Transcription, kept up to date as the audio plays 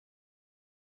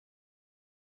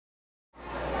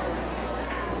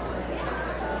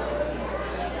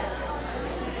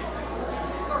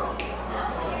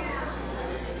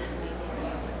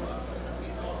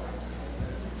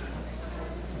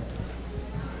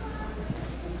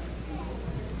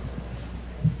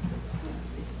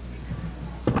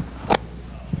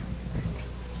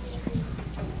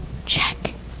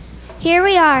Here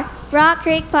we are, Rock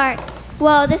Creek Park.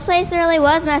 Whoa, this place really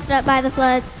was messed up by the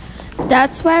floods.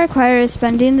 That's why our choir is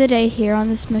spending the day here on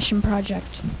this mission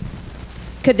project.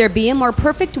 Could there be a more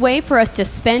perfect way for us to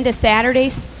spend a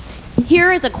Saturday here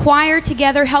as a choir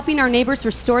together, helping our neighbors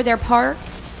restore their park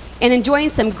and enjoying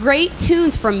some great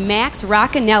tunes from Max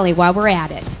Roccanelli while we're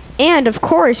at it? And, of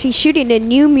course, he's shooting a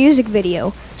new music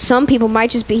video. Some people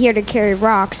might just be here to carry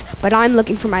rocks, but I'm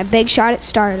looking for my big shot at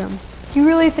stardom. Do you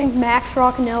really think Max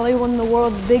Roccanelli, one of the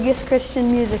world's biggest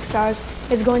Christian music stars,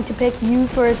 is going to pick you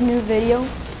for his new video?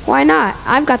 Why not?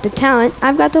 I've got the talent,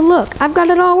 I've got the look, I've got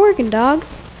it all working, dog.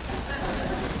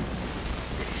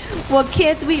 Well,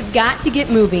 kids, we've got to get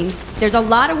moving. There's a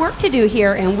lot of work to do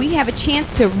here, and we have a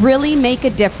chance to really make a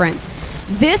difference.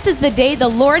 This is the day the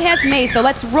Lord has made, so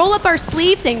let's roll up our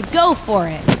sleeves and go for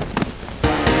it.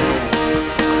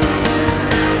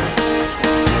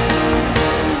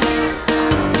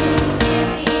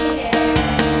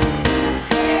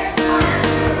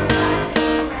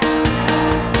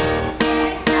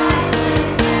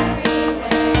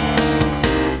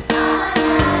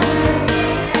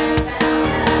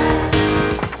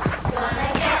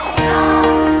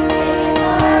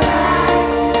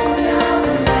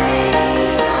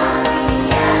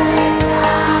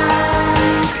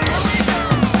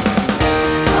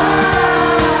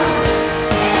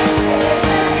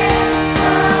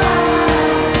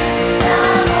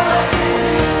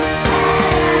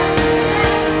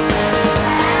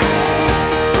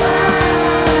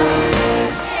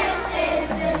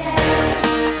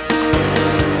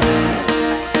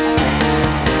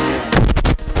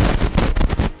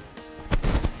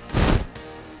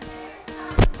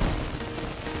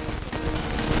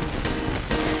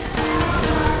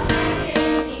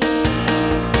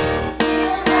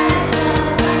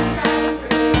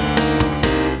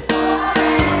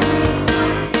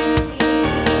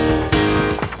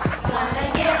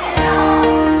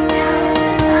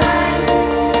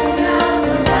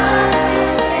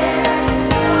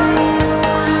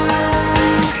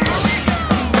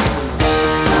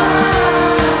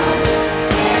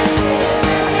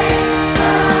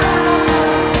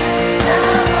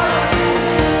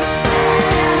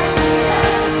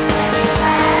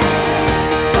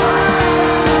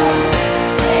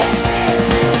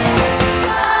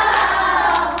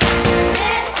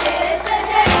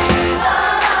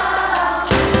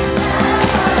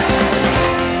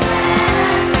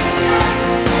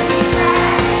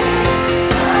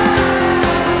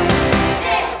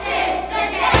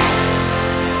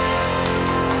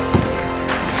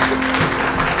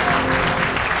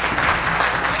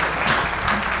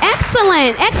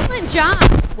 Excellent job.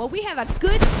 Well, we have a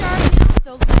good start now,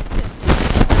 so let's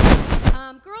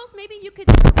just girls, maybe you could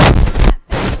start working on that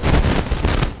festival.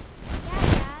 Yeah,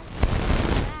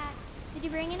 Dad. Did you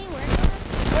bring any work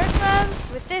gloves? Work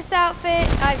gloves? With this outfit,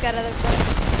 I've got other clothes.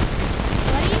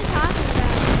 What are you talking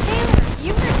about? Taylor,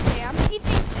 you heard Sam. He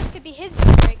thinks this could be his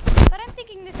big break, but I'm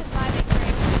thinking this is my big break.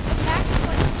 If Max is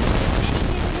going to do any of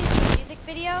his music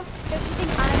video, don't you think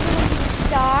I'm going to be the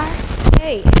star?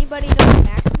 Hey, anybody know when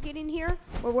Max is getting here?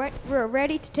 We're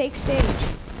ready to take stage.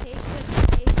 Take the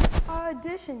stage.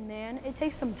 Audition, man. It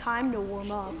takes some time to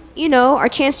warm up. You know, our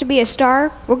chance to be a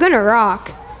star, we're gonna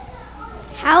rock.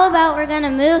 How about we're gonna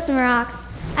move some rocks?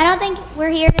 I don't think we're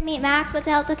here to meet Max, but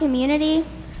to help the community.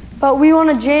 But we want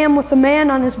to jam with the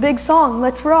man on his big song,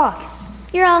 Let's Rock.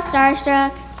 You're all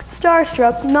starstruck.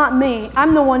 Starstruck, not me.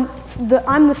 I'm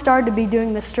the star to be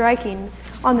doing the striking.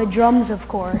 On the drums, of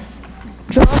course.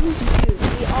 Drums, dude.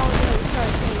 We all know the star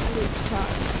plays lead guitar.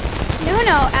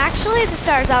 No, actually the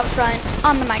star's out front,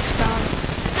 on the microphone.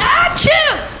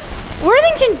 Achoo!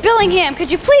 Worthington Billingham,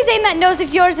 could you please aim that nose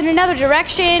of yours in another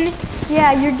direction?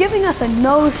 Yeah, you're giving us a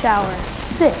nose shower.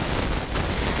 Sick.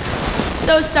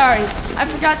 So sorry. I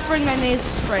forgot to bring my nasal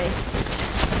spray.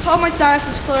 Hope my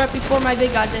sinuses clear up before my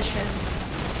big audition.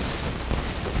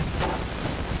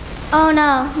 Oh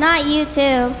no, not you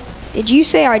too. Did you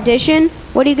say audition?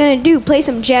 What are you gonna do? Play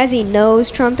some jazzy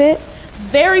nose trumpet?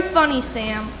 Very funny,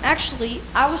 Sam. Actually,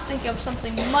 I was thinking of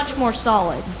something much more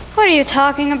solid. What are you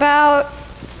talking about?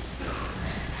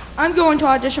 I'm going to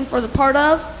audition for the part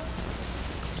of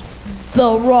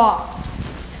The Rock.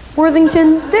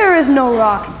 Worthington, there is no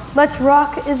rock. Let's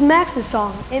Rock is Max's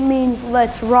song. It means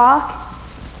let's rock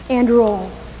and roll.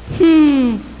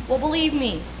 Well, believe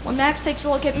me, when Max takes a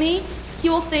look at me, he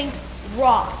will think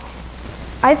rock.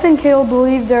 I think he'll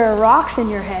believe there are rocks in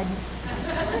your head.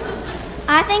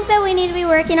 I think that we need to be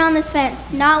working on this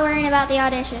fence, not worrying about the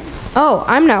auditions. Oh,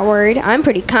 I'm not worried. I'm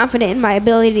pretty confident in my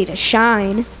ability to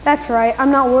shine. That's right.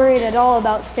 I'm not worried at all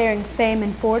about staring fame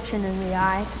and fortune in the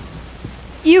eye.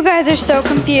 You guys are so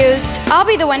confused. I'll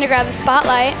be the one to grab the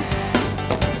spotlight.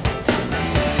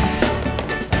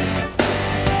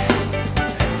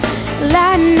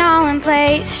 Lighting all in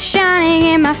place, shining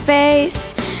in my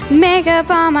face. Makeup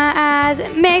on my eyes,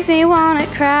 it makes me wanna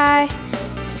cry.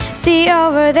 See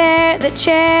over there, the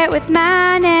chair with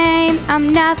my name.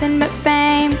 I'm nothing but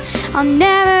fame, I'll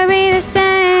never be the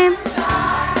same.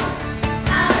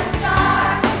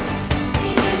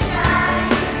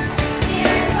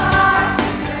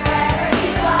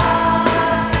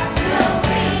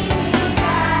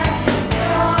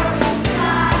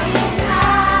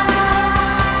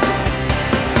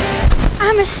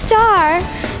 I'm a star.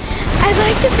 I'd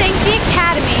like to thank the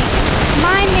Academy,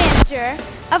 my manager,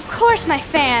 of course my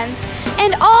fans,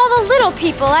 and all the little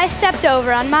people I stepped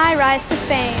over on my rise to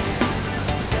fame.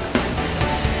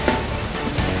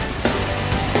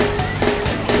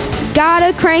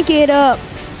 Gotta crank it up,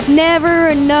 it's never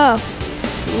enough.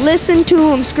 Listen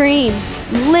to 'em scream,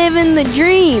 living the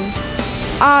dream.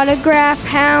 Autograph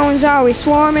hounds always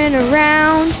swarming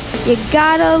around. You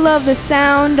gotta love the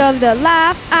sound of the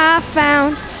life I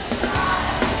found.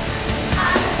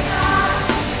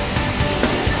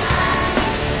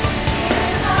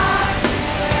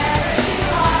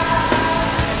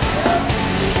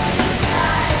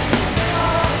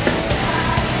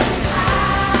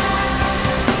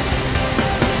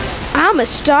 I'm a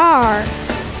star.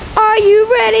 Are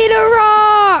you ready to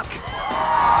rock?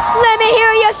 Let me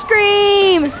hear you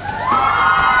scream.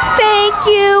 Thank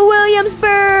you,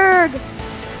 Williamsburg.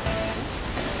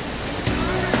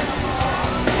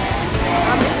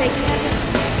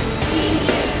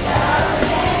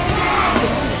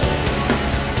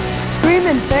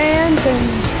 Screaming fans and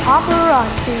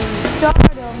paparazzi.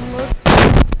 Stardom look.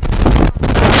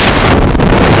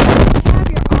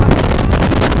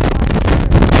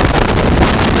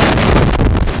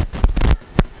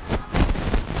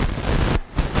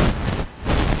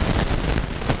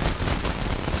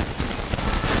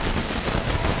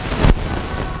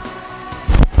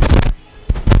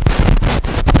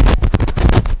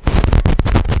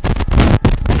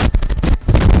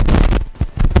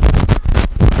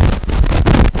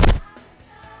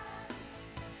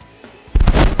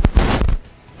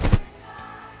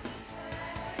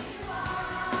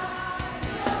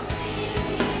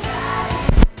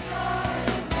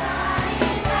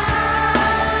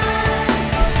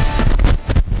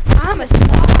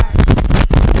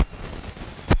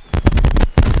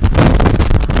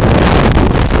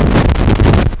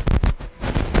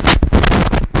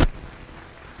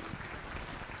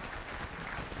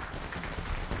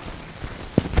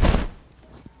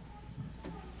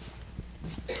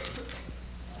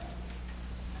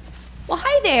 Well,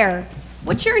 hi there.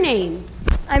 What's your name?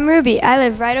 I'm Ruby. I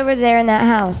live right over there in that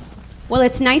house. Well,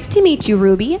 it's nice to meet you,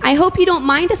 Ruby. I hope you don't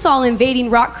mind us all invading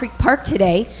Rock Creek Park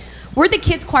today. We're the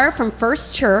kids choir from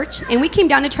First Church, and we came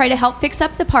down to try to help fix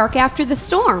up the park after the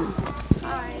storm.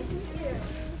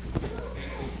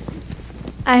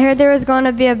 I heard there was going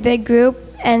to be a big group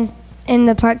in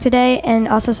the park today and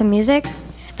also some music.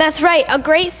 That's right, a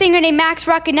great singer named Max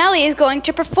Roccanelli is going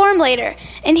to perform later,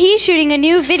 and he's shooting a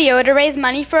new video to raise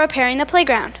money for repairing the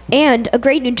playground. And a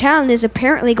great new talent is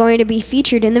apparently going to be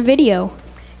featured in the video.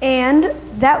 And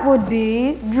that would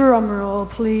be, drumroll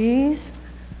please,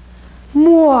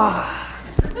 moi.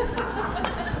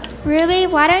 Ruby,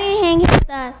 why don't you hang here with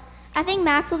us? I think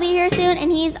Max will be here soon,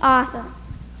 and he's awesome.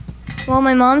 Well,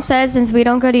 my mom said since we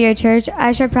don't go to your church,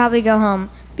 I should probably go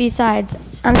home. Besides,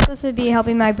 I'm supposed to be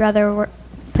helping my brother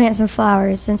plant some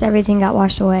flowers since everything got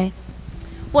washed away.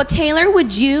 Well, Taylor,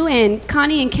 would you and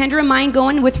Connie and Kendra mind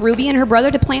going with Ruby and her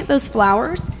brother to plant those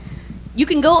flowers? You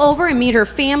can go over and meet her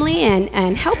family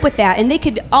and help with that, and they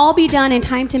could all be done in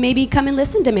time to maybe come and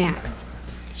listen to Max.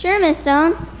 Sure, Miss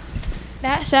Stone.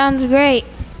 That sounds great.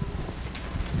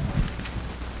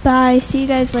 Bye. See you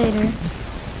guys later.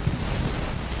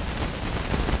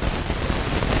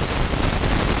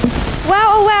 Wow,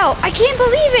 oh wow, I can't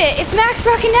believe it! It's Max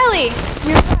Roccanelli!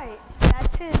 You're right,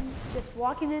 that's him, just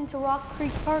walking into Rock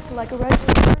Creek Park like a regular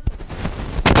person.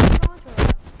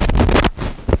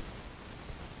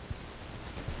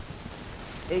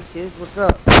 Hey kids, what's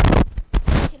up?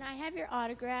 Can I have your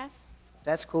autograph?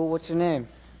 That's cool. What's your name?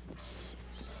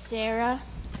 Sarah.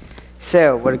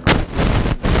 Sarah, what a cool.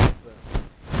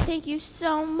 Thank you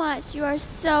so much. You are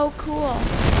so cool.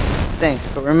 Thanks,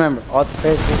 but remember, all the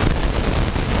prayers go.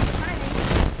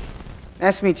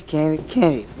 Nice to meet you, Candy.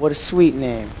 Candy, what a sweet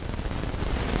name.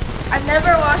 I'm never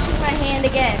washing my hand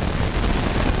again.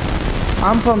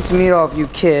 I'm pumped to meet all of you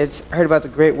kids. I heard about the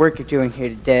great work you're doing here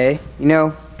today. You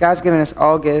know, God's given us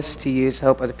all gifts to use to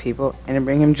help other people and to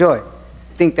bring Him joy.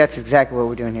 I think that's exactly what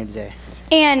we're doing here today.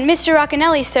 And Mr.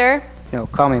 Roccanelli, sir. No,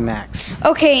 call me Max.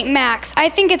 Okay, Max, I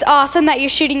think it's awesome that you're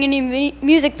shooting a new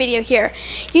music video here.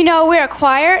 You know, we're a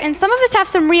choir, and some of us have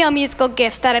some real musical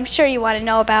gifts that I'm sure you want to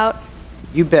know about.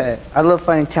 You bet. I love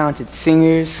finding talented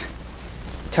singers,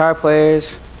 guitar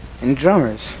players, and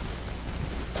drummers.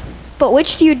 But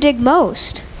which do you dig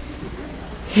most?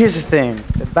 Here's the thing.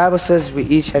 The Bible says we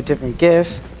each have different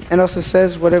gifts, and also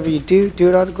says whatever you do, do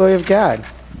it all to the glory of God.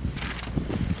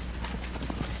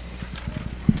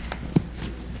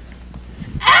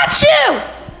 Achoo!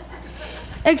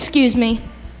 Excuse me.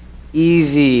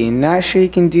 Easy. Not sure you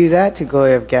can do that to the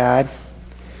glory of God.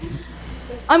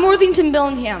 I'm Worthington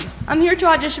Billingham. I'm here to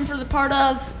audition for the part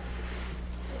of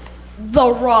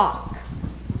The Rock.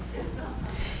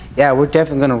 Yeah, we're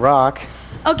definitely gonna rock.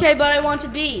 Okay, but I want to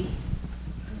be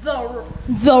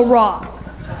The Rock.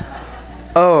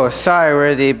 Oh, sorry,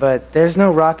 Worthy, but there's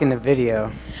no rock in the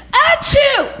video.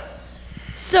 Achoo!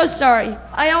 So sorry.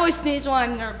 I always sneeze when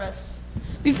I'm nervous.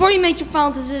 Before you make your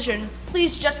final decision,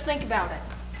 please just think about it.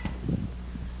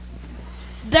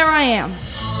 There I am,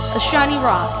 a shiny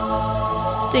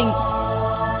rock, singing,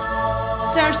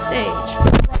 center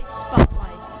stage, bright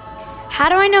spotlight. How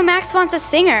do I know Max wants a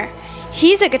singer?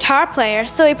 He's a guitar player,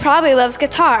 so he probably loves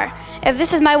guitar. If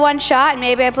this is my one shot,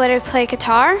 maybe I better play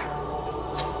guitar?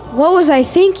 What was I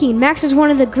thinking? Max is one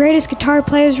of the greatest guitar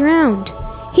players around.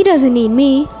 He doesn't need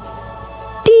me.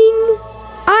 Ding!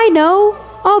 I know!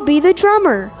 I'll be the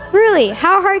drummer. Really,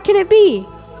 how hard can it be?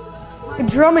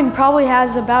 Drumming probably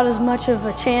has about as much of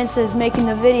a chance as making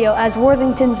the video as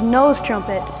Worthington's nose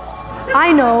trumpet.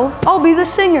 I know, I'll be the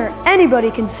singer.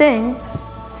 Anybody can sing.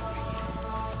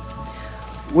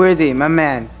 Worthy, my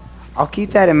man, I'll keep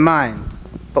that in mind.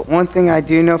 But one thing I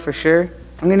do know for sure,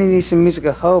 I'm gonna need some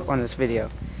musical help on this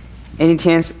video. Any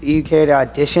chance you care to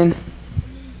audition?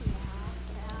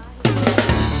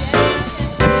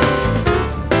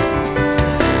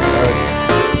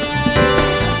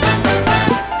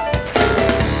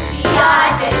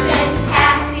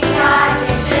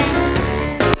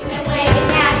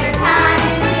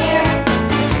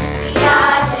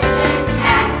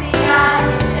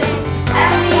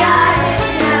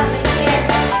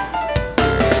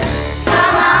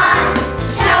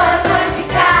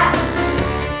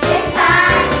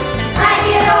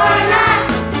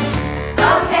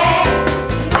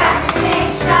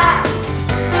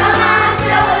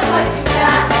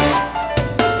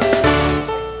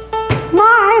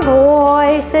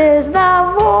 Is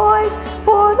the voice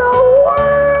for the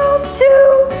world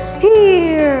to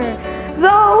hear,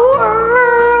 the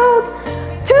world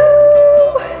to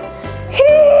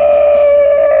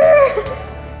hear.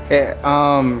 Okay,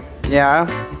 yeah,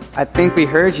 I think we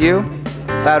heard you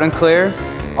loud and clear,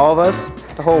 all of us,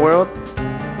 the whole world,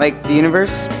 like the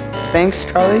universe. Thanks,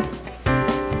 Charlie.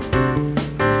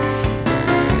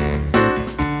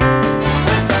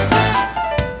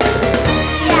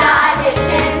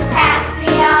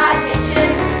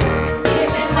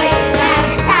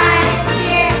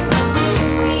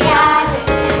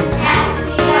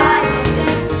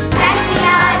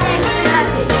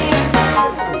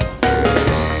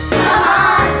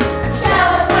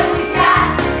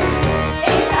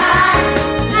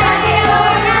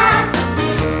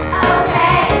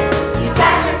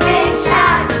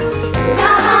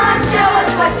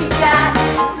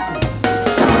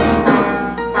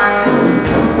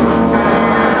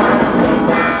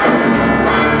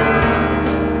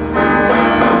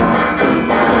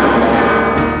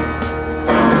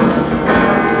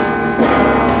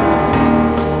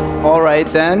 Alright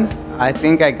then, I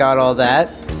think I got all that.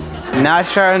 Not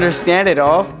sure I understand it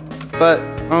all, but,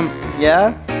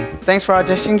 yeah. Thanks for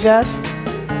auditioning, Jazz.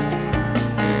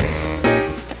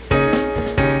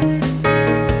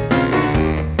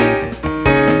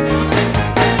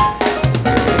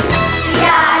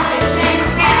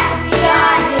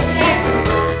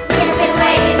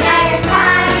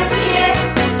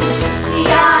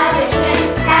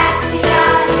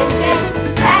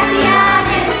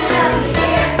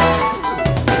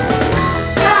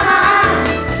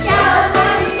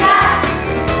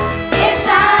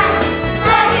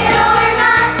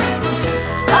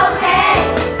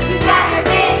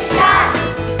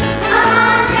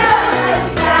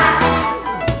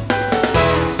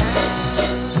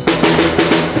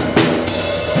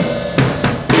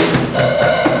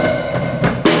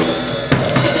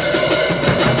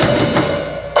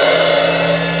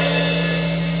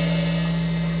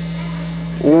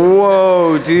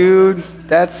 Whoa, dude,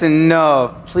 that's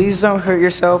enough. Please don't hurt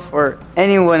yourself or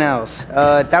anyone else.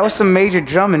 That was some major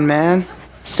drumming, man.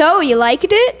 So, you liked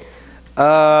it?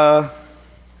 And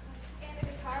the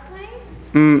guitar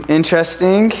playing?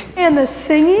 Interesting. And the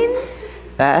singing?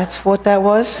 That's what that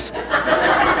was?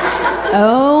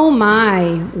 Oh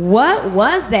my, what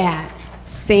was that?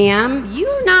 Sam,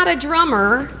 you're not a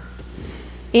drummer.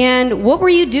 And what were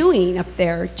you doing up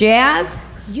there? Jazz,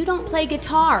 you don't play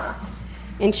guitar.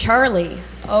 And Charlie,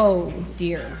 oh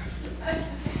dear.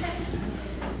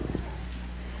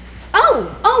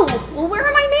 Well, where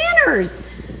are my manners?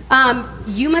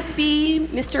 You must be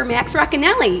Mr. Max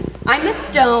Roccanelli. I'm Miss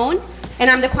Stone, and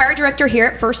I'm the choir director here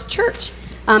at First Church.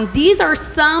 These are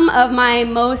some of my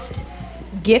most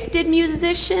gifted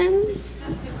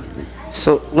musicians.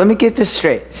 So let me get this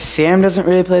straight. Sam doesn't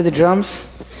really play the drums?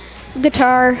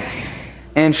 Guitar.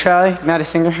 And Charlie, not a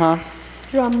singer, huh?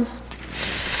 Drums.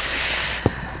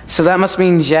 So that must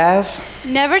mean Jazz?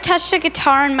 Never touched a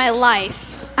guitar in my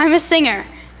life. I'm a singer.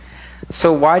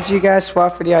 So why'd you guys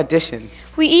swap for the audition?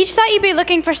 We each thought you'd be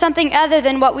looking for something other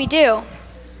than what we do.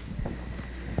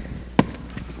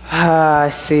 I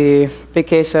see. Big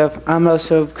case of I'm not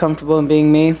so comfortable in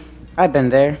being me. I've been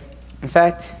there. In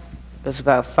fact, it was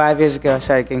about 5 years ago I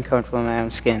started getting comfortable in my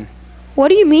own skin. What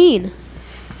do you mean?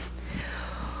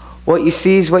 What you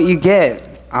see is what you get.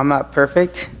 I'm not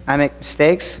perfect. I make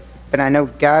mistakes, but I know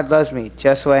God loves me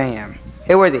just the way I am.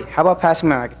 Hey, Worthy, how about passing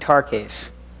me my guitar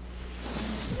case?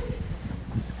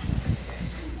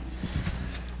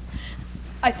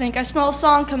 I think I smell a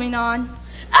song coming on.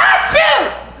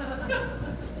 Achoo!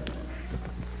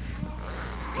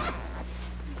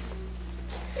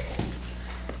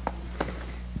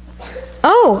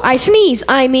 Oh, I sneeze.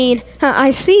 I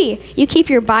see. You keep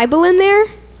your Bible in there?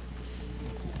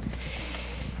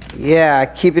 Yeah, I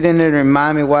keep it in there to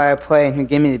remind me why I play and who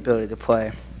gave me the ability to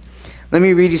play. Let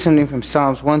me read you something from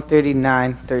Psalms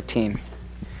 139:13.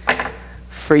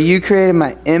 For you created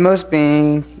my inmost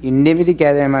being, you knit me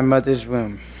together in my mother's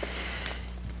womb.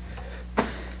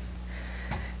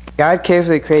 God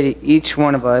carefully created each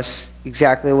one of us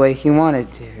exactly the way He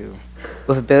wanted to,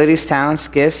 with abilities, talents,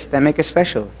 gifts that make us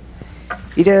special.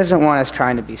 He doesn't want us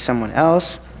trying to be someone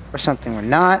else or something we're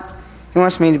not. He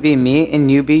wants me to be me and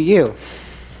you be you.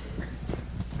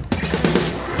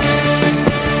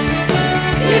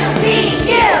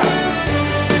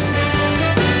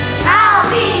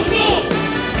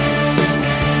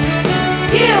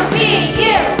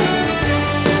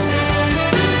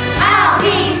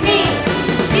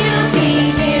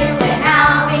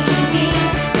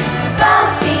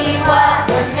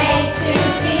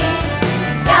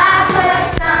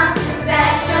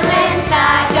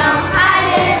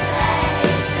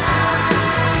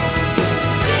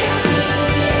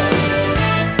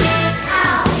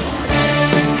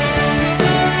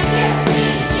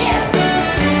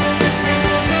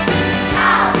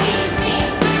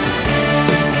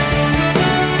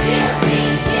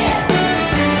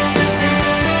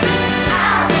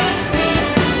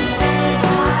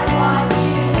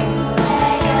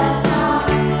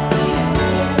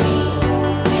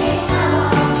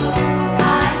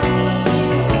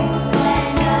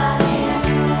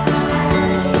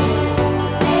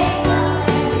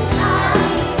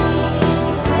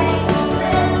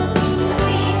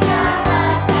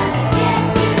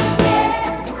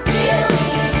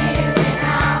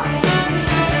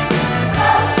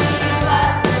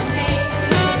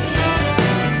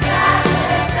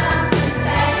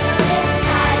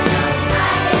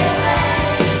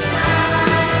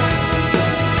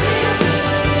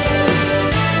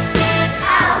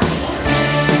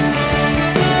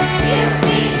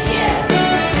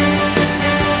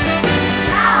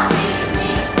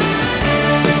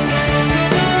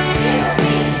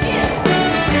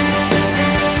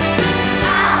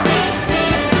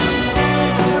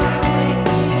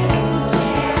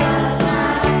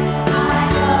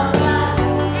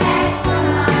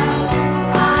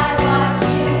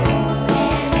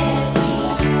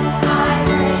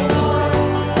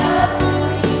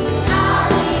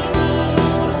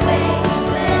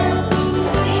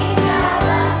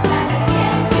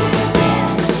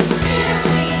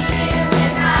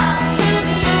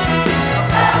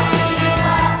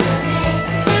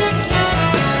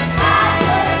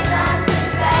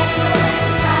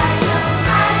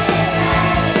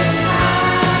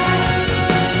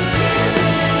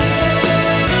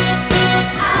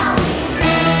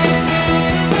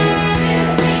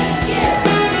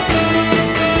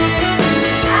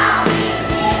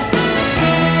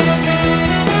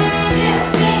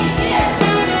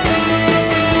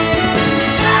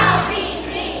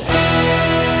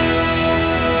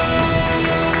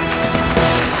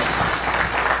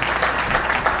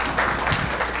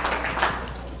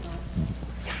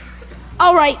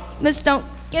 All right, Miss Stone,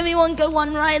 give me one good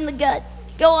one right in the gut.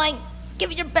 Go on,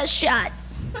 give it your best shot.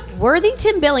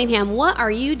 Worthington Billingham, what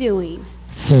are you doing?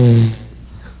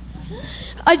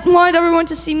 I wanted everyone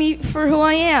to see me for who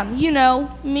I am. You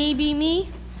know, me be me.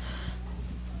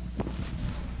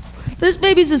 This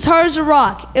baby's as hard as a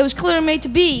rock. It was clearly made to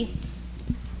be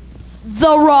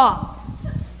the rock.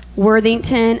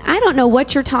 Worthington, I don't know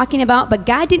what you're talking about, but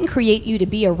God didn't create you to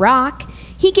be a rock.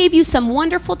 He gave you some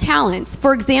wonderful talents.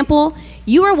 For example,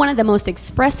 you are one of the most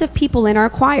expressive people in our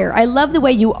choir. I love the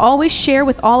way you always share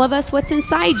with all of us what's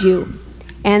inside you.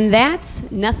 And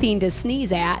that's nothing to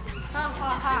sneeze at. Ha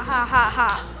ha ha ha ha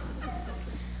ha.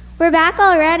 We're back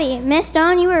already. Miss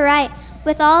Stone, you were right.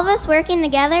 With all of us working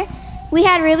together, we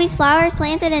had Ruby's flowers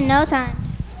planted in no time.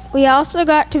 We also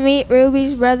got to meet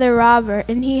Ruby's brother Robert,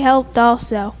 and he helped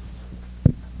also.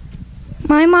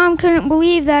 My mom couldn't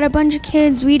believe that a bunch of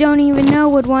kids we don't even know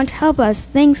would want to help us.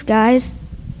 Thanks, guys.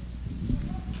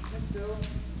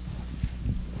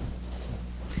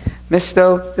 Miss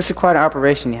Stowe, this is quite an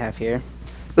operation you have here.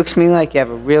 Looks to me like you have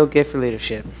a real gift for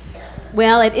leadership.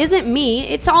 Well, it isn't me.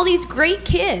 It's all these great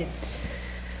kids.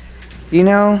 You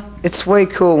know, it's way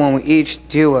cool when we each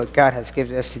do what God has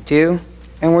given us to do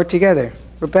and work together.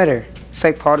 We're better. It's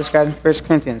like Paul describes in 1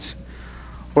 Corinthians.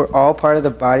 We're all part of the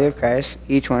body of Christ.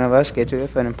 Each one of us gets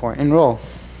to an important role.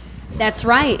 That's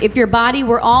right. If your body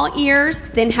were all ears,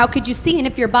 then how could you see? And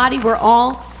if your body were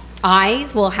all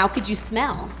eyes, well, how could you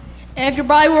smell? And if your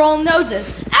body were all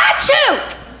noses,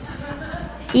 achoo!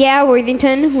 Yeah,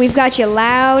 Worthington, we've got you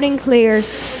loud and clear.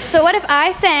 So what if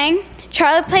I sang,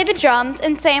 Charlie played the drums,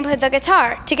 and Sam played the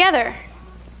guitar together?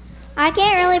 I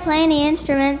can't really play any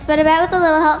instruments, but I bet with a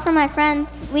little help from my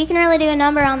friends, we can really do a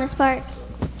number on this part.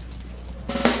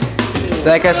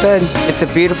 Like I said, it's a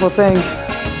beautiful thing.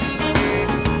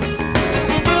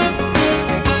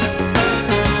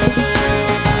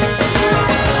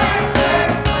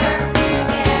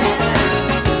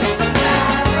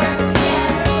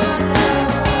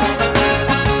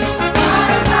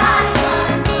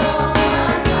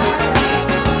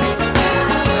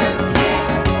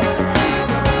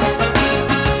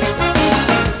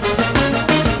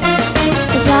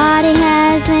 The body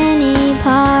has many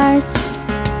parts,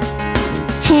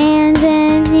 hands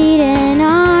and feet and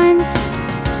arms.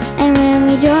 And when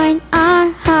we join our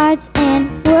hearts and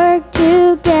work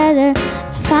together,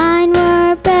 I find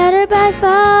we're better by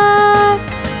far.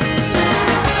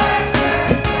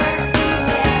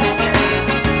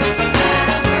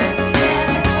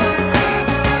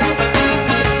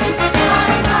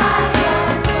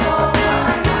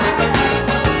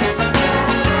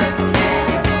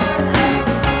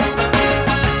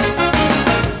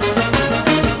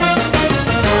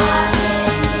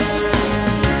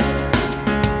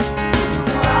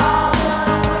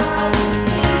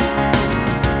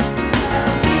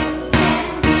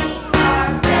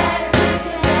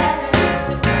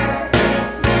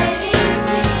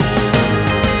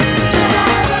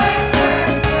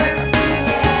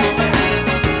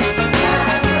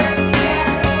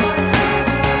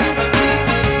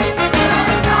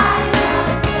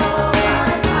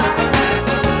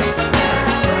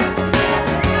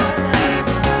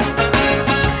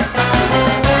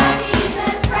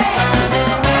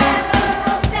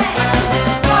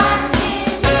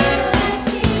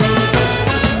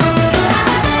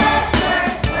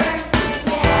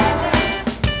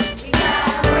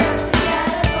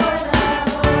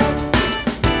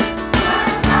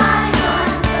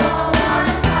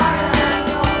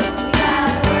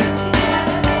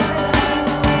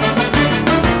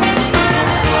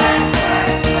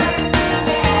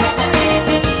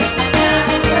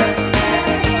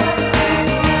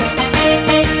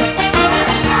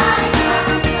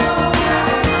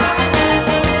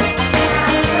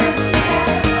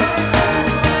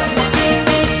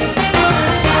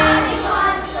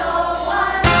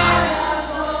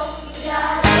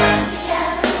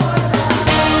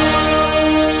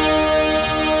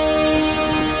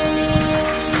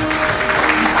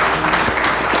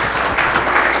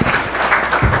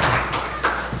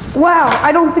 Wow,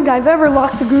 I don't think I've ever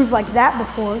locked the groove like that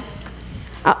before.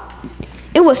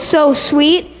 It was so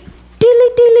sweet. Diddly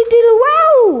diddly diddly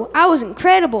wow! I was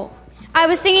incredible. I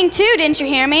was singing too, didn't you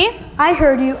hear me? I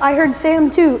heard you. I heard Sam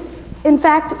too. In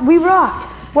fact, we rocked.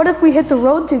 What if we hit the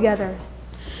road together?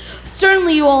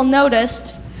 Certainly you all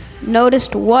noticed.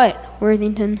 Noticed what,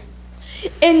 Worthington?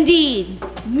 Indeed,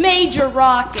 major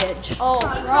rockage.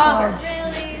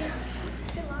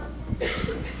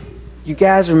 You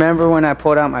guys remember when I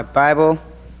pulled out my Bible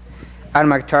out of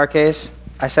my guitar case?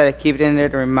 I said I'd keep it in there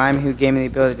to remind me who gave me the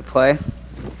ability to play.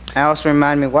 And also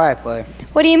remind me why I play.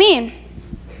 What do you mean?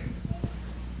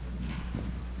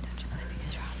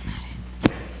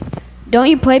 Don't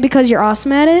you play because you're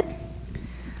awesome at it?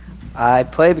 I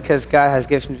play because God has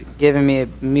given me a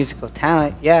musical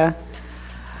talent, yeah.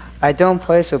 I don't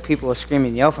play so people will scream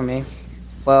and yell for me.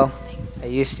 Well, I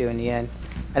used to in the end.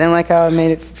 I didn't like how it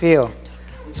made it feel.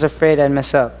 I was afraid I'd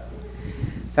mess up.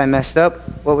 If I messed up,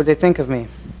 what would they think of me?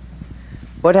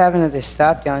 What happened if they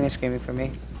stopped yelling and screaming for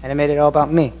me, and it made it all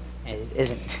about me? And it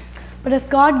isn't. But if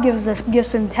God gives us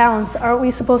gifts and talents, aren't we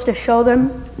supposed to show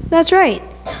them? That's right.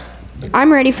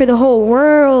 I'm ready for the whole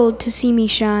world to see me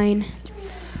shine.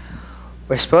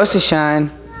 We're supposed to shine,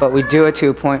 but we do it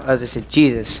to point others to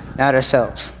Jesus, not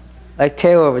ourselves. Like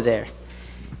Taylor over there.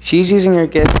 She's using her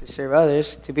gifts to serve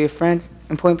others, to be a friend,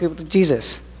 and point people to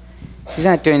Jesus. She's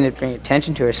not doing it to bring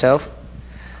attention to herself,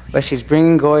 but she's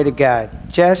bringing glory to God.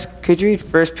 Jess, could you read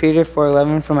 1 Peter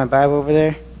 4:11 from my Bible over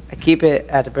there? I keep it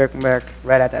at the bookmark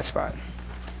right at that spot.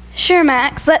 Sure,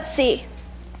 Max. Let's see.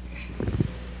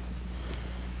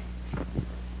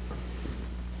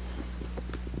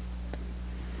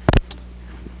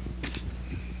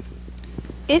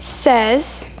 It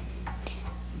says,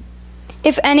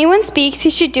 if anyone speaks, he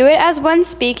should do it as one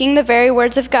speaking the very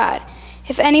words of God.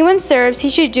 If anyone serves, he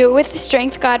should do it with the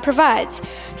strength God provides,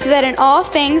 so that in all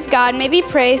things God may be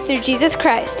praised through Jesus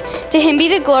Christ. To him be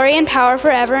the glory and power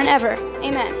forever and ever.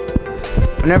 Amen.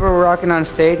 Whenever we're rocking on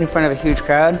stage in front of a huge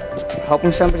crowd,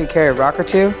 helping somebody carry a rock or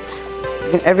two,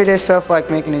 even everyday stuff like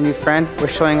making a new friend, we're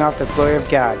showing off the glory of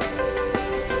God.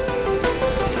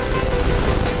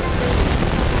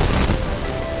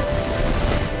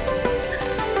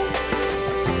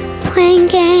 Playing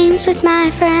games with my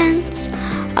friends,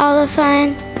 all the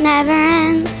fun never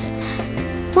ends.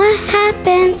 What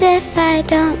happens if I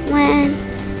don't win?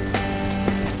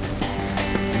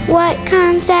 What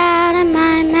comes out of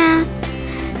my mouth?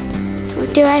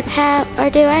 Do I pout or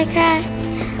do I cry?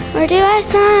 Or do I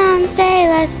smile and say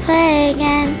let's play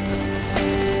again?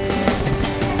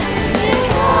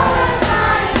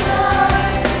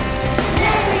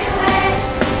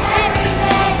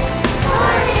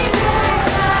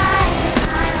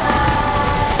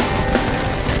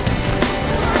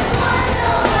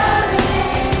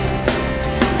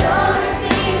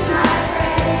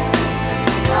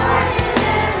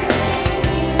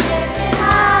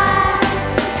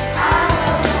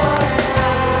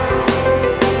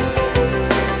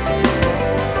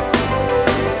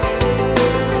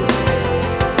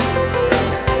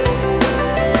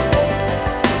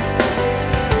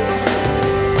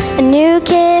 A new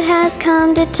kid has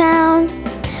come to town,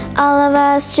 all of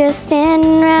us just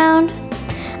standing round.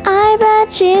 I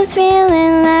bet she's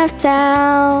feeling left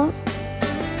out.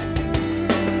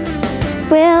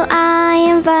 Will I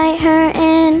invite her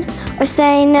in or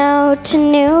say no to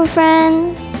new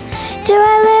friends? Do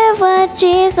I live what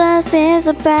Jesus is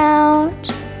about?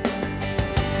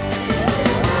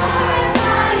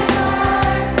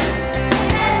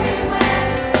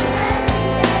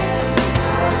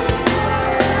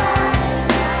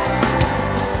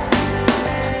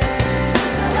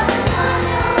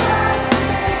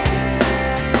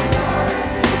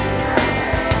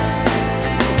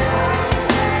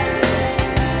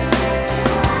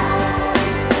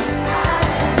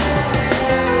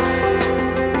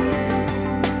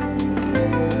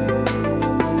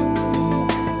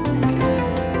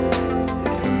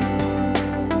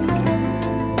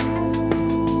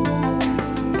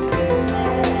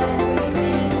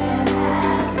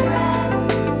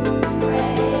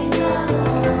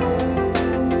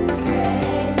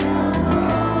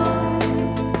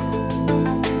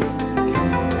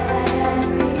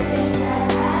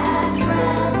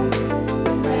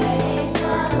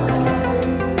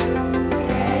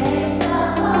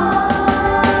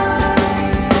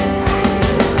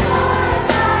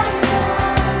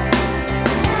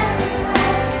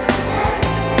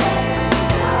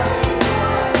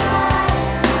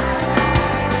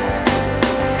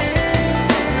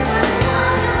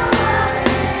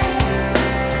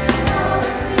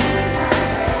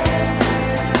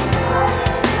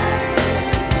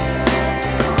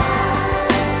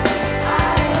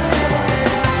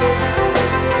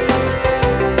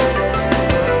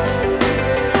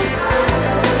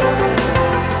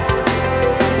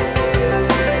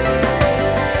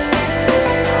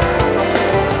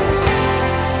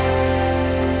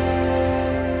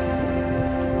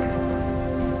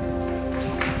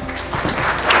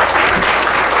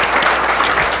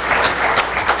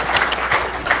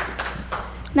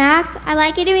 Max, I'd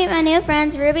like you to meet my new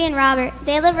friends, Ruby and Robert.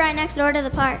 They live right next door to the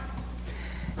park.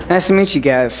 Nice to meet you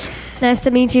guys. Nice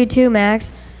to meet you too, Max.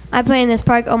 I play in this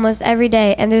park almost every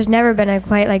day, and there's never been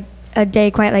a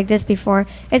day quite like this before.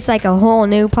 It's like a whole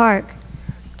new park.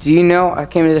 Do you know I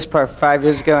came to this park 5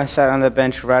 years ago and sat on the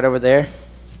bench right over there?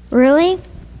 Really?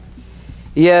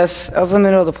 Yes, I was in the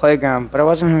middle of the playground, but I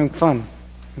wasn't having fun.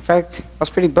 In fact, I was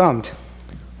pretty bummed.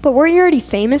 But weren't you already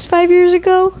famous 5 years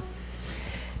ago?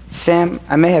 Sam,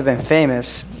 I may have been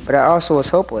famous, but I also was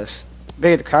hopeless. The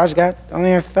bigger the crowds got, the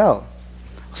only I fell.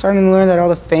 I was starting to learn that all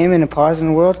the fame and applause in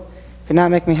the world could not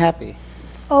make me happy.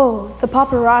 Oh, the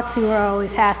paparazzi were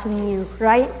always hassling you,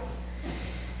 right?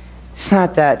 It's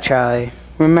not that, Charlie.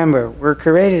 Remember, we're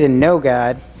created to know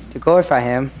God, to glorify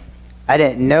Him. I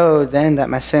didn't know then that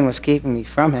my sin was keeping me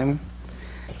from Him.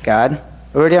 God,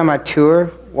 already on my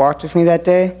tour, walked with me that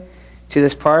day to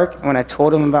this park, and when I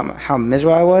told him about how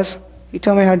miserable I was, he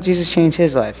told me how Jesus changed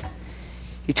his life.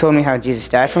 He told me how Jesus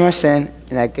died for my sin,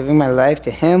 and that giving my life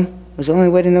to Him was the only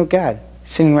way to know God,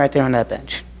 sitting right there on that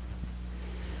bench.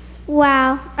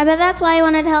 Wow, I bet that's why you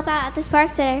wanted to help out at this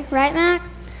park today, right, Max?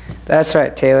 That's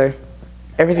right, Taylor.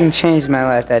 Everything changed in my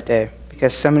life that day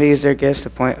because somebody used their gifts to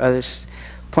point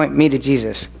me to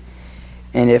Jesus.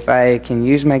 And if I can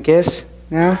use my gifts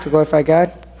now to glorify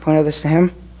God, point others to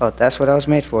Him, well, that's what I was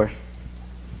made for.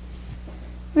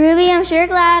 Ruby, I'm sure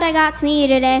glad I got to meet you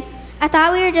today. I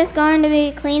thought we were just going to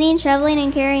be cleaning, shoveling,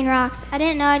 and carrying rocks. I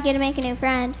didn't know I'd get to make a new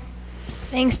friend.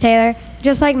 Thanks, Taylor.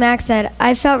 Just like Max said,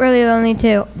 I felt really lonely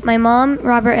too. My mom,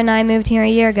 Robert, and I moved here a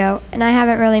year ago, and I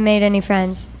haven't really made any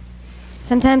friends.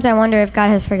 Sometimes I wonder if God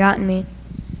has forgotten me.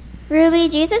 Ruby,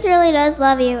 Jesus really does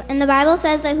love you, and the Bible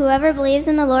says that whoever believes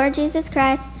in the Lord Jesus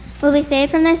Christ will be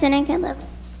saved from their sin and can live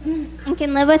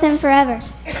with Him forever.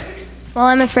 Well,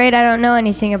 I'm afraid I don't know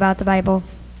anything about the Bible.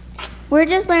 We're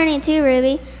just learning too,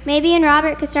 Ruby. Maybe you and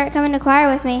Robert could start coming to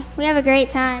choir with me. We have a great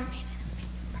time.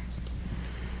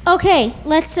 Okay,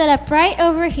 let's set up right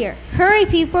over here. Hurry,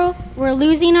 people. We're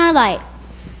losing our light.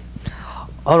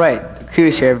 All right, the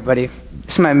crew's here, everybody.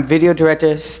 This is my video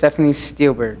director, Stephanie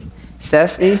Steelberg.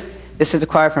 Stephanie, this is the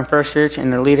choir from First Church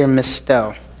and their leader, Miss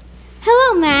Stowe.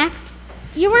 Hello, Max.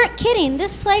 You weren't kidding.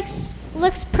 This place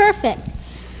looks perfect.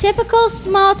 Typical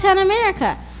small-town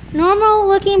America.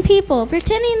 Normal-looking people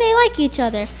pretending they like each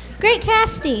other. Great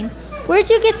casting. Where'd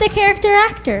you get the character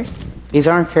actors? These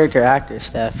aren't character actors,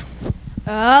 Steph.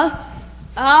 Achoo!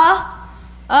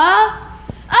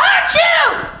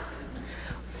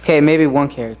 Okay, maybe one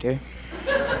character.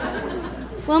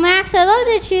 Well, Max, I'd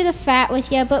love to chew the fat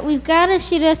with you, but we've got to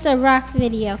shoot us a rock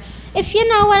video. If you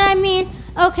know what I mean.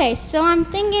 Okay, so I'm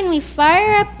thinking we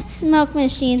fire up smoke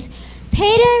machines,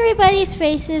 paint everybody's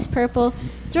faces purple,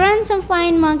 throw in some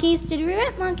flying monkeys. Did we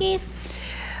rent monkeys?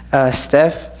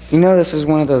 Steph, you know this is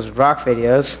one of those rock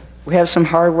videos. We have some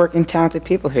hard-working, talented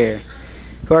people here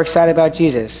who are excited about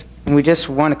Jesus, and we just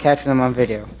want to capture them on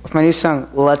video with my new song,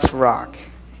 Let's Rock.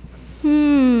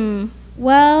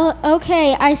 Well,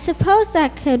 okay, I suppose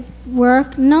that could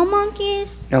work. No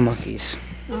monkeys? No monkeys.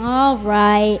 All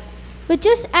right. But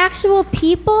just actual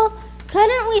people?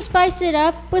 Couldn't we spice it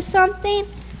up with something?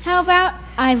 How about,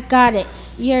 I've got it.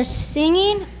 You're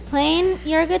singing, playing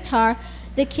your guitar,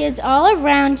 the kids all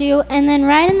around you, and then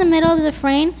right in the middle of the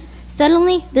frame,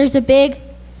 suddenly there's a big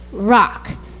rock.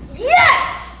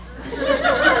 Yes!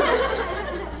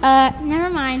 Never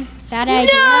mind. Bad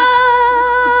idea.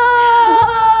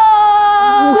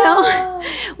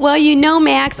 Well, you know,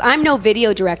 Max, I'm no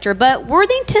video director, but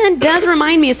Worthington does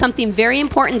remind me of something very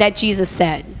important that Jesus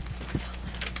said.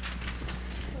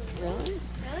 Really?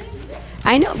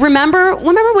 I know. Remember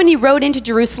when he rode into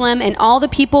Jerusalem and all the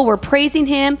people were praising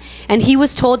him and he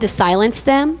was told to silence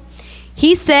them?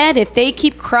 He said if they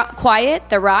keep quiet,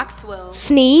 the rocks will...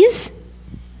 Sneeze?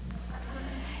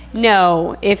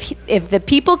 No, if the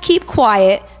people keep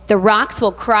quiet, the rocks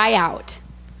will cry out.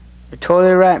 You're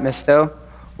totally right, Miss Stowe.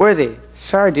 Worthy,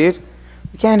 sorry, dude.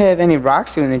 We can't have any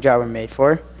rocks doing the job we're made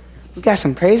for. We've got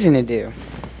some praising to do.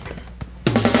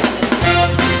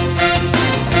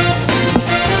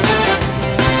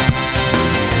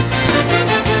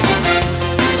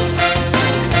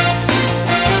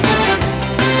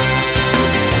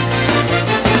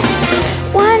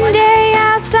 One day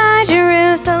outside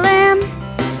Jerusalem,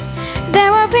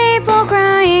 there were people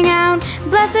crying out,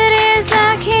 "Blessed is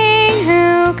the King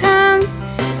who comes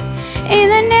in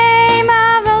the name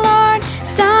of the Lord."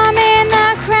 Some in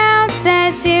the crowd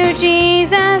said to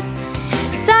Jesus,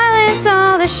 "Silence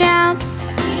all the shouts."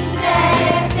 He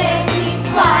said, "If they keep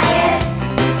quiet,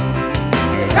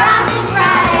 the rocks will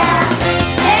cry out.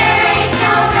 There ain't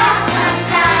no rock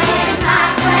untied in my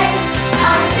place.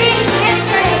 I'll sing His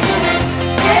praises.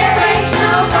 There ain't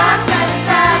no rock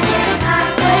untied in my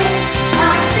place.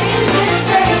 I'll sing His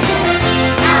praises.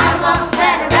 I won't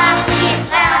let a rock be as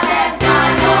loud as my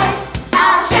voice.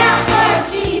 I'll shout for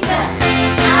Jesus.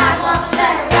 I won't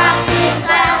let a rock be as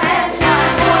loud as my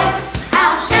voice.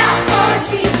 I'll shout for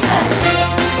Jesus.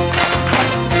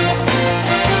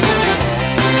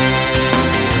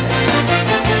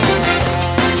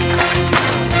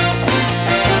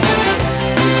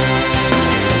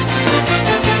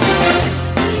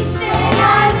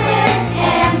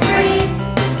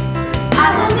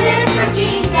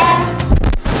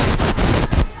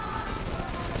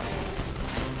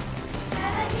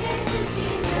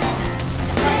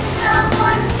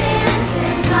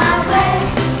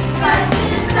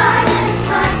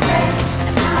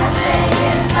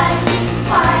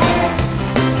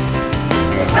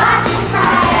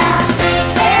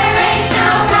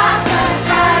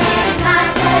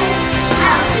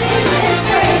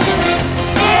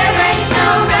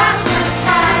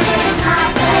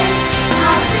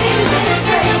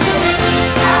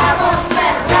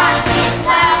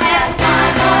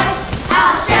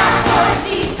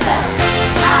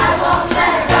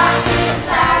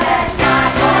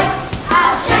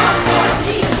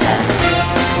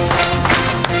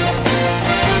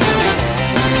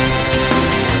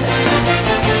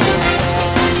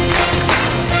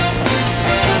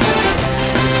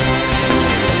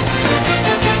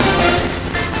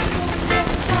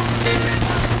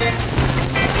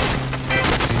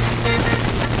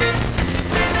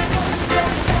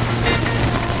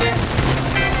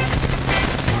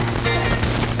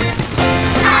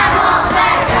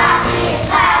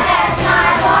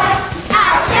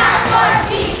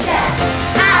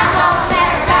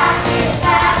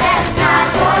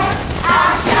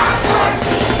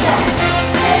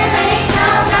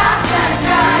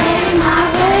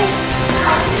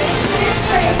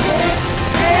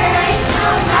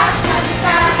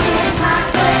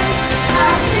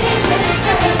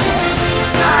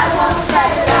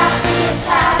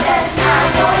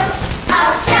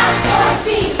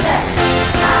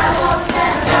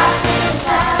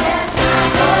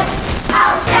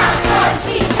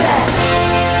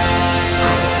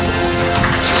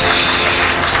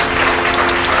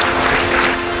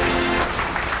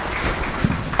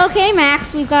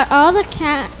 Max, we've got all the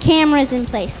cameras in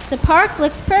place. The park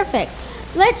looks perfect.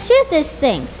 Let's shoot this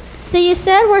thing. So you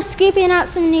said we're scooping out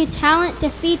some new talent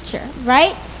to feature,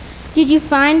 right? Did you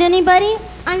find anybody?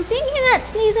 I'm thinking that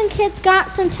Sneezing Kid's got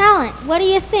some talent. What do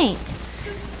you think?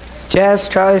 Jazz,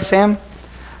 Charlie, Sam,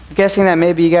 I'm guessing that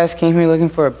maybe you guys came here looking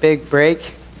for a big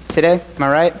break today. Am I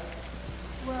right?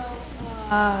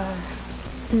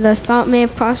 The thought may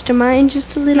have crossed your mind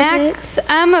just a little bit. Max,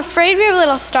 I'm afraid we were a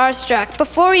little starstruck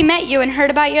before we met you and heard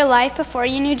about your life before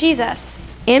you knew Jesus.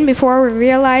 And before we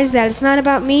realized that it's not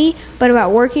about me, but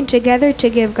about working together to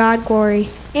give God glory.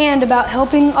 And about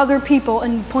helping other people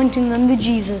and pointing them to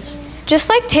Jesus. Just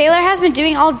like Taylor has been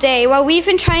doing all day while we've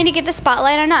been trying to get the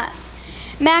spotlight on us.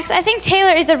 Max, I think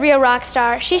Taylor is a real rock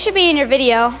star. She should be in your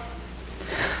video.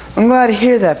 I'm glad to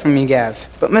hear that from you guys.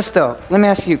 But Miss Stowe, let me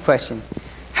ask you a question.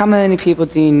 How many people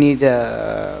do you need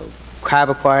to have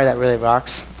a choir that really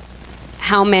rocks?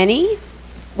 How many?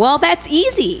 Well, that's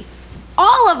easy.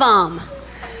 All of them.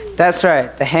 That's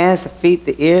right. The hands, the feet,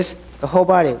 the ears, the whole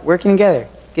body, working together,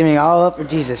 giving it all up for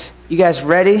Jesus. You guys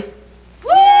ready?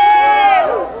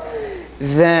 Woo!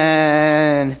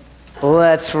 Then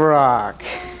let's rock.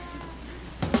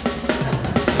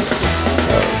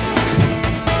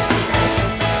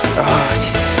 Oh,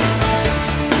 jeez.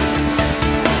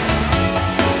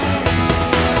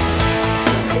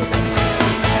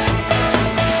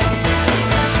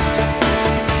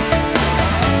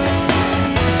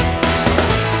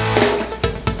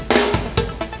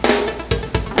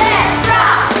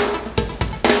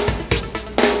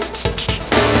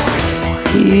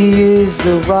 He is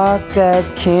the rock that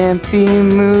can't be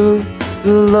moved,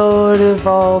 the Lord of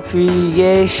all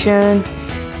creation.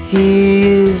 He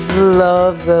is the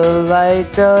love, the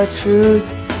light, the truth,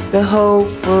 the hope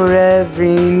for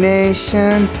every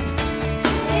nation.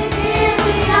 With him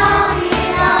we all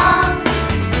belong.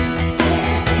 With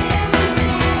him we stand strong.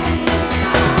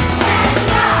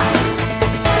 Let's rock.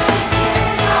 Let's give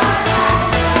it all right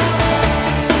away.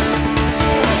 Give it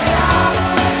all away. Let's rock. Let's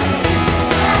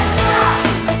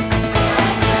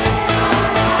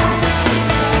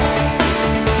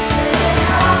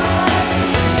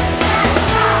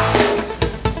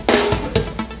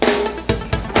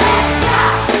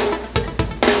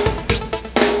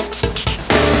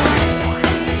give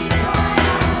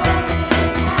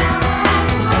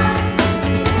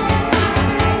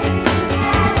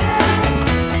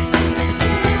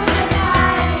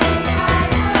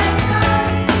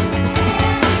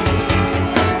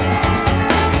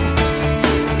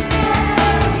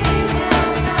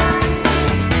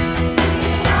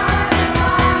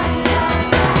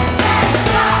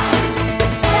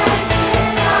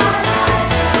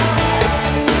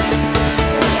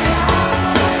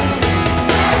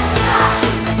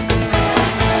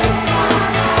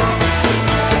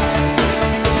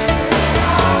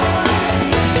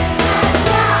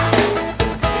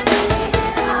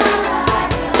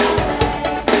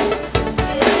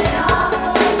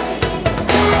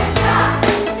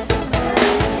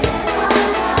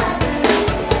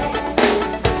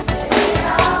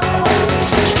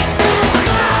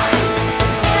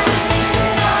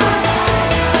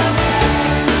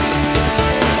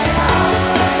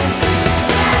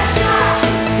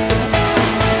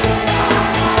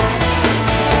all right away. Give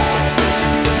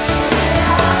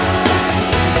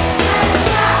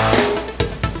it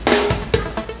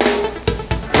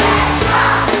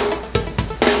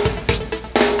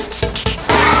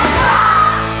all away.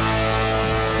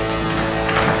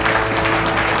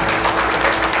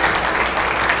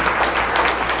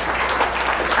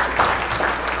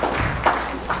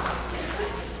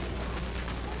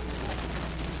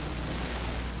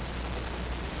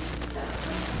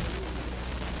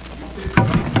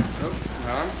 Let's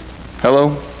rock.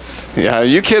 Hello. Yeah,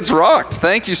 you kids rocked.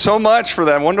 Thank you so much for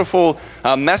that wonderful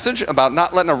message about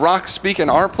not letting a rock speak in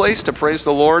our place to praise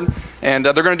the Lord. And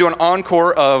they're going to do an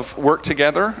encore of Work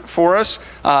Together for us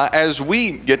as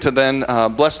we get to then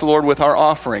bless the Lord with our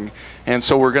offering. And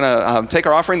so we're going to take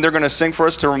our offering. They're going to sing for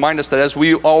us to remind us that as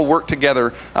we all work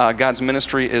together, God's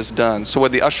ministry is done. So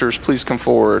would the ushers please come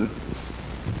forward?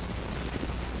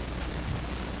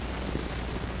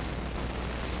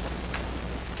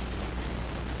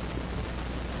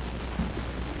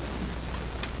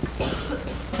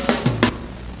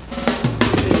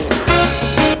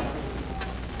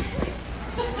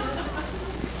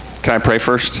 Can I pray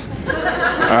first? All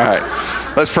right,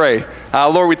 let's pray.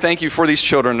 Lord, we thank you for these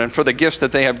children and for the gifts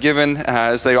that they have given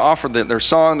as they offer their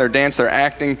song, their dance, their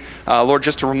acting. Lord,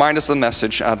 just to remind us of the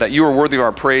message that you are worthy of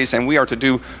our praise and we are to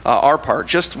do our part,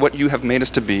 just what you have made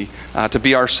us to be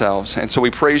ourselves. And so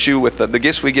we praise you with the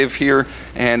gifts we give here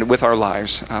and with our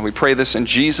lives. We pray this in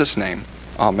Jesus' name.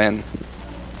 Amen.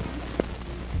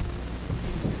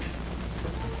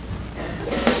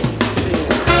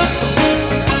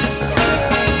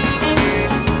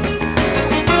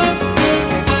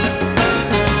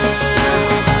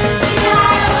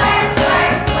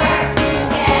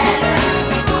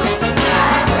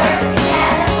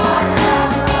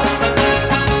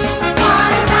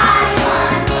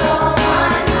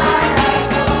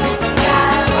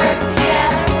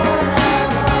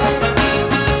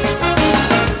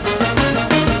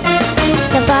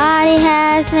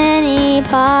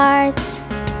 Parts,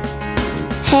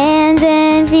 hands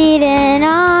and feet and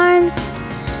arms,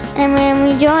 and when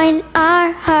we join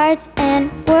our hearts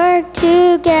and work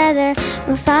together,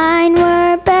 we'll find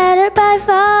we're better by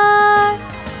far.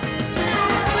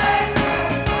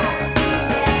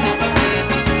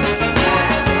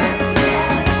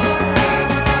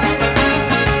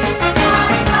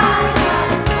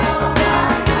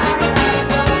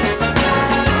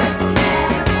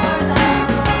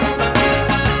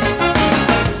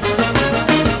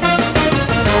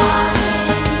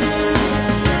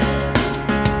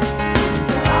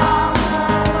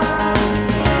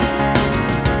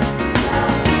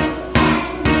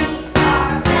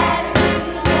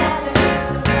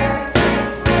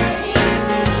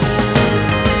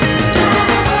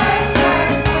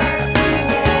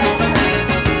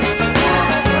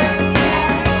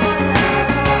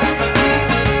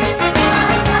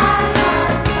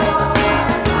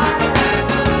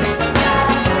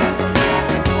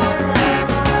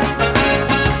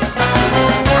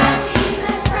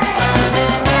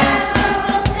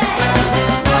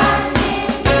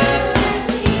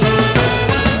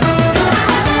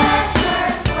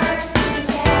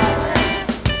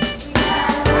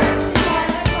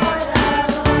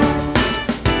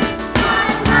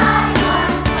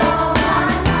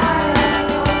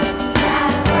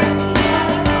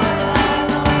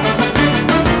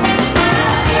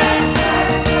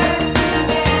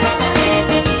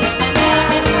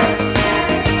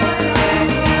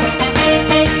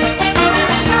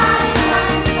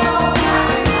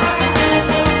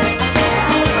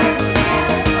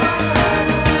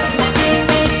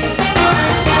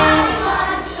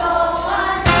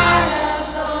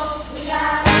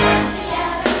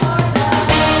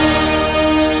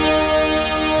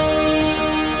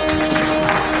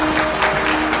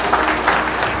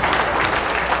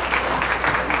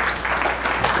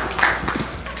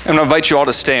 I'm going to invite you all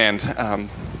to stand.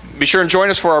 Be sure and join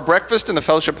us for our breakfast in the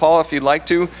fellowship hall if you'd like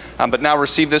to, but now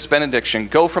receive this benediction.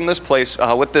 Go from this place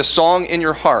with this song in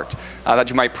your heart that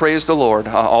you might praise the Lord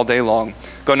all day long.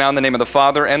 Go now in the name of the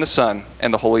Father and the Son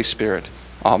and the Holy Spirit.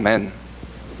 Amen.